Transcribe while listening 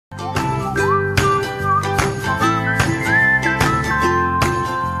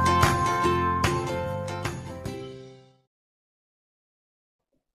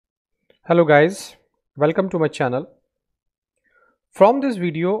Hello guys, welcome to my channel. From this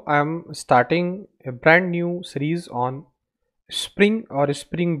video I am starting a brand new series on Spring or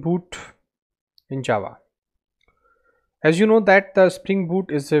Spring Boot in Java. As you know that the Spring Boot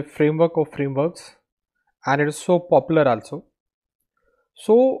is a framework of frameworks and it is so popular also.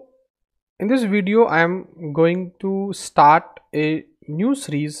 So in this video I am going to start a new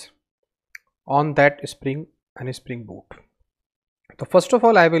series on that Spring and Spring Boot. So first of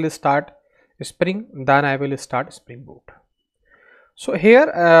all I will start Spring, then I will start Spring Boot. So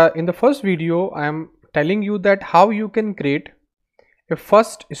here in the first video I am telling you that how you can create a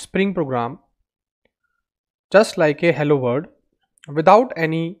first Spring program just like a hello world without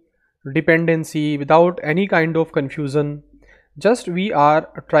any dependency, without any kind of confusion. Just we are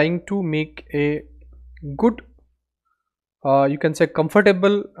trying to make a good you can say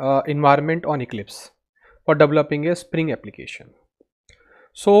comfortable environment on Eclipse for developing a Spring application.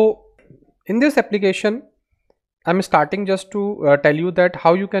 So in this application I'm starting just to tell you that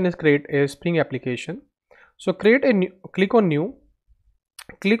how you can create a Spring application. So create a new, click on new,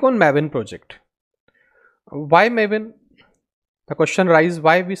 click on Maven project. Why Maven? The question arises,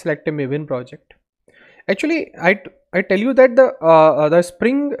 why we select a Maven project. Actually I tell you that the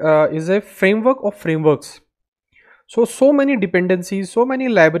Spring is a framework of frameworks. So many dependencies, so many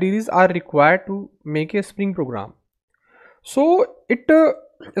libraries are required to make a Spring program. So it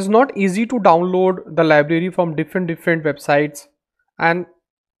is not easy to download the library from different websites, and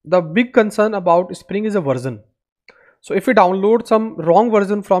the big concern about Spring is a version. So if we download some wrong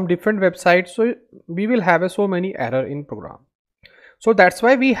version from different websites, so we will have so many error in program. So that's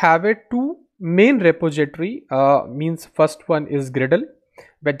why we have a two main repository, means first one is Gradle,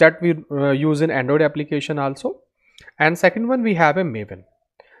 but that we use in Android application also, and second one we have a Maven.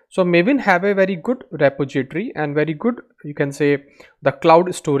 So Maven have a very good repository and very good, you can say, the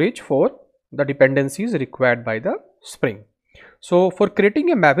cloud storage for the dependencies required by the Spring. So for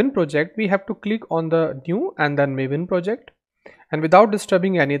creating a Maven project, we have to click on the new and then Maven project, and without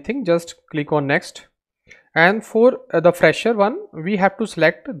disturbing anything, just click on next. And for the fresher one, we have to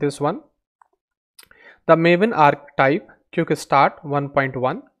select this one, the Maven archetype quick start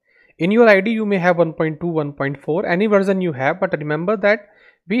 1.1. In your ID you may have 1.2, 1.4, any version you have, but remember that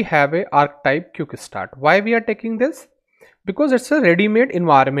we have a archetype quick start. Why we are taking this? Because it's a ready-made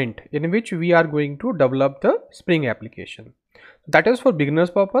environment in which we are going to develop the Spring application. That is for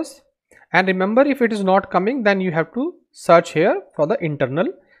beginners purpose. And remember, if it is not coming, then you have to search here for the internal,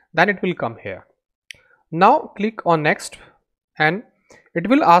 then it will come here. Now click on next and it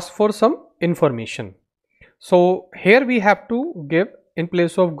will ask for some information. So here we have to give, in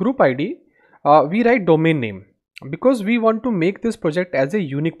place of group ID, we write domain name, because we want to make this project as a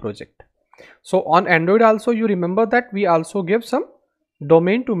unique project. So on Android also, you remember that we also give some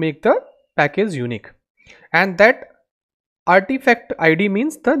domain to make the package unique, and that artifact ID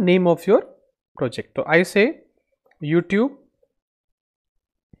means the name of your project. So I say YouTube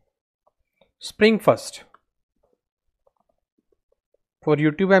Spring First. For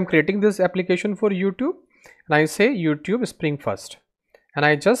YouTube I am creating this application for YouTube, and I say YouTube Spring First, and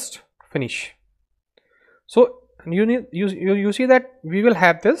I just finish. So you see that we will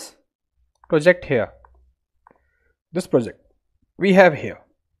have this project here, this project we have here.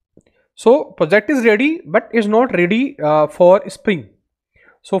 So project is ready, but is not ready for Spring.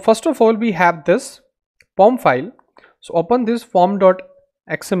 So first of all we have this form file. So open this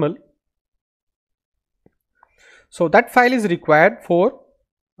form.xml. so that file is required for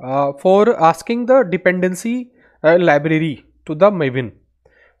asking the dependency library to the Maven.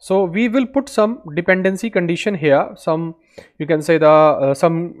 So we will put some dependency condition here, some, you can say, the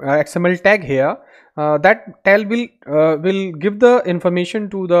some XML tag here, that tag will give the information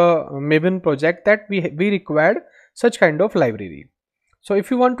to the Maven project that we required such kind of library. So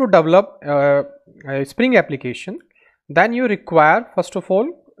if you want to develop a Spring application, then you require first of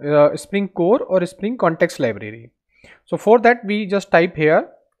all Spring Core or Spring Context library. So for that we just type here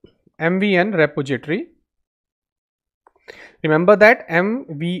MVN repository. Remember that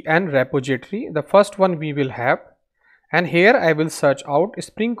MVN repository, the first one we will have, and here I will search out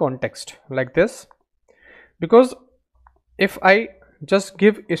Spring Context like this, because if I just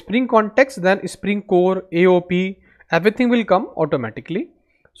give Spring Context, then Spring Core, AOP, everything will come automatically.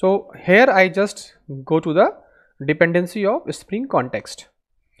 So here I just go to the dependency of Spring Context.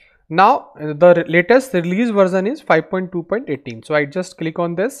 Now the latest release version is 5.2.18, so I just click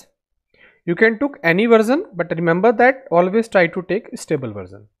on this. You can take any version, but remember that always try to take a stable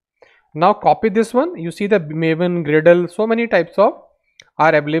version. Now copy this one. You see the Maven, Gradle, so many types of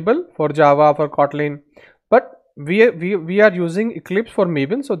are available for Java, for Kotlin, but we are using Eclipse for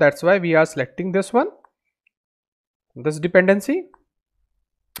Maven, so that's why we are selecting this one, this dependency,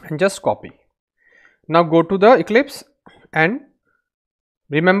 and just copy. Now go to the Eclipse and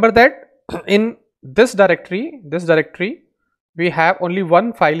remember that in this directory we have only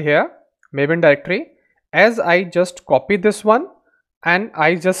one file here, Maven directory. As I just copy this one and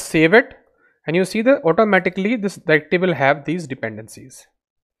I just save it, and you see that automatically this directory will have these dependencies.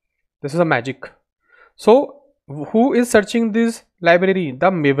 This is a magic. So who is searching this library?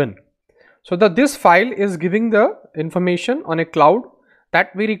 The Maven. So this file is giving the information on a cloud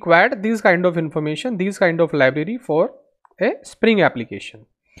that we required these kind of information, these kind of library for a Spring application.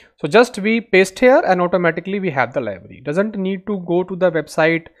 So just we paste here and automatically we have the library. Doesn't need to go to the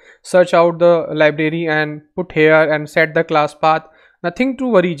website, search out the library and put here and set the class path. Nothing to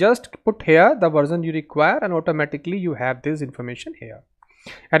worry, just put here the version you require and automatically you have this information here.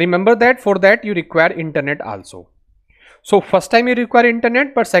 And remember that for that you require internet also. So first time you require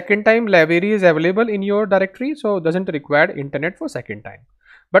internet, but second time library is available in your directory, so doesn't require internet for second time.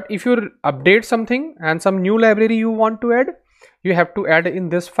 But if you update something and some new library you want to add, you have to add in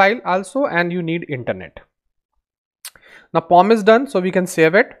this file also, and you need internet. Now POM is done, so we can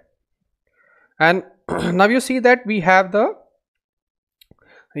save it. And now you see that we have the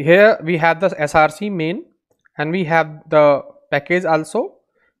here we have the src main, and we have the package also,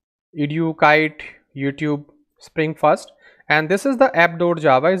 edu, kite, YouTube, Spring First, and this is the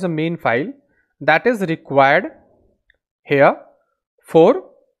app.java is a main file that is required here for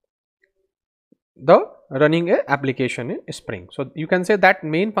the running a application in Spring. So you can say that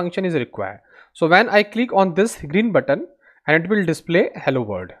main function is required. So when I click on this green button, and it will display hello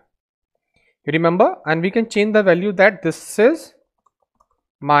world. You remember, and we can change the value that this is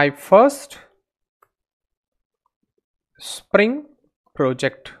my first Spring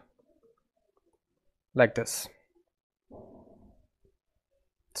project, like this.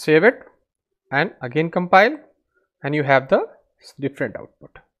 Save it and again compile, and you have the different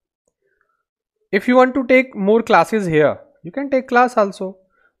output. If you want to take more classes here, you can take class also.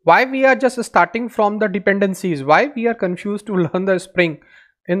 Why we are just starting from the dependencies? Why we are confused to learn the Spring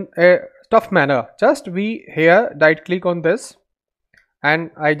in a tough manner? Just we here right click on this and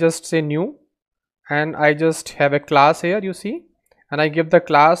I just say new, and I just have a class here, you see, and I give the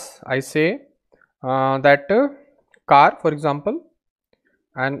class, I say that car for example,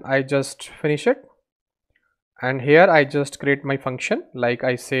 and I just finish it, and here I just create my function, like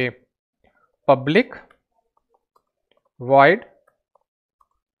I say public void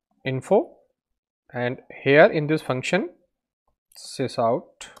info, and here in this function sys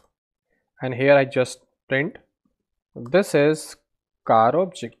out, and here I just print this is car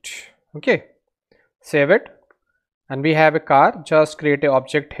object. Okay, save it, and we have a car. Just create a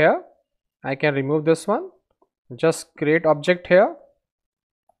object here. I can remove this one, just create object here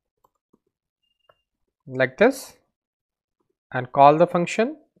like this, and call the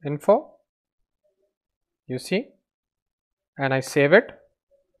function info, you see, and I save it,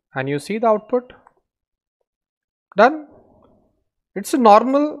 and you see the output. Done. It's a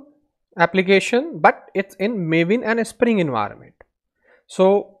normal application, but it's in Maven and Spring environment.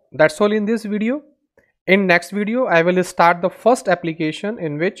 So that's all in this video. In next video I will start the first application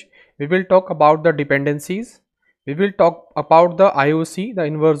in which we will talk about the dependencies, we will talk about the IOC, the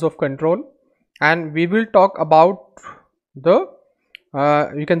inverse of control, and we will talk about the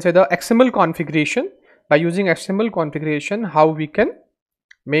you can say the XML configuration. By using XML configuration, how we can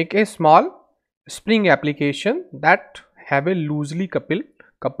make a small Spring application that have a loosely coupled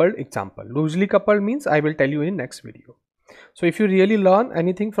example. Loosely coupled means I will tell you in next video. So if you really learn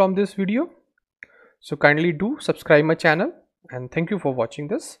anything from this video, so kindly do subscribe my channel, and thank you for watching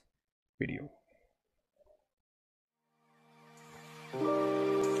this video.